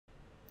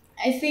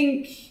I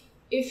think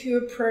if you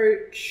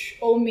approach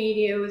all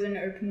media with an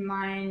open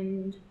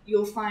mind,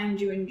 you'll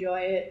find you enjoy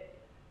it,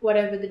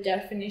 whatever the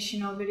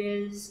definition of it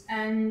is.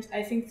 And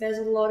I think there's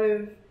a lot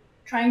of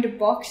trying to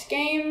box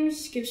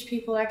games gives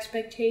people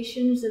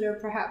expectations that are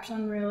perhaps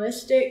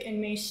unrealistic and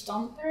may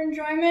stunt their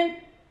enjoyment.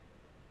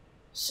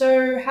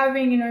 So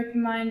having an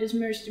open mind is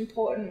most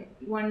important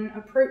when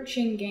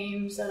approaching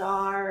games that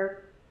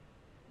are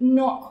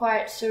not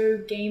quite so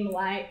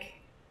game-like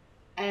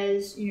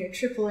as,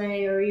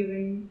 AAA or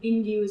even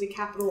indie with a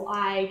capital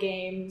I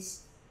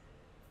games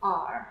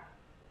are.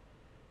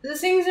 The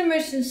things I'm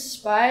most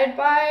inspired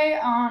by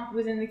aren't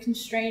within the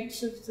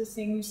constraints of the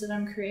things that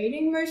I'm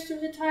creating most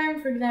of the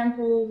time. For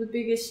example, the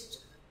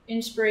biggest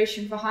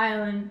inspiration for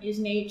Highland is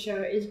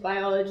nature, is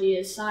biology,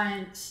 is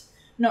science,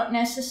 not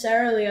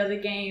necessarily other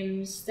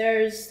games.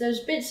 There's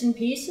bits and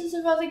pieces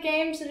of other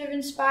games that have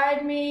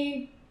inspired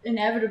me,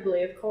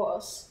 inevitably, of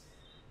course.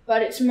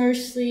 But it's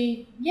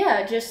mostly,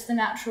 just the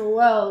natural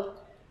world.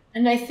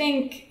 And I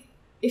think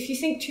if you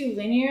think too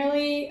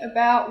linearly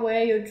about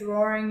where you're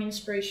drawing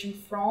inspiration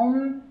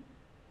from,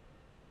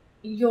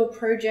 your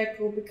project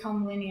will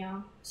become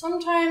linear.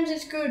 Sometimes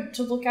it's good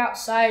to look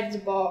outside the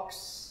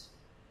box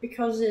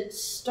because it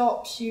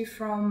stops you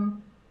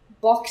from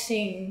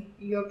boxing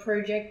your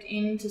project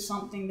into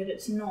something that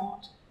it's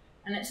not.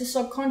 And it's a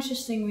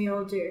subconscious thing we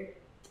all do.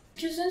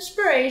 Because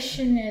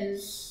inspiration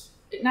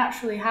it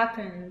naturally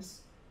happens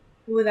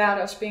without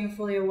us being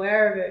fully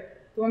aware of it.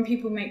 But when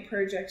people make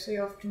projects, they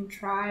often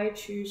try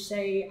to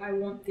say, I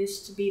want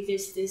this to be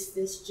this,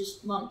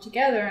 just lumped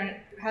together, and it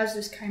has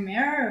this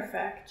chimera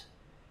effect.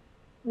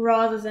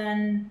 Rather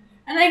than,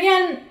 and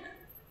again,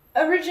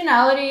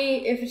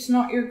 originality, if it's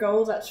not your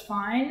goal, that's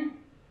fine,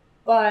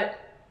 but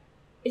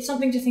it's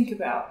something to think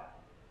about.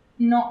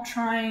 Not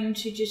trying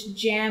to just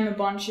jam a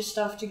bunch of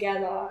stuff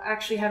together,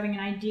 actually having an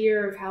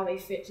idea of how they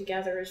fit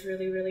together is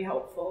really, really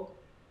helpful,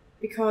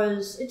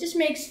 because it just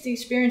makes the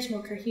experience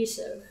more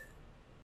cohesive.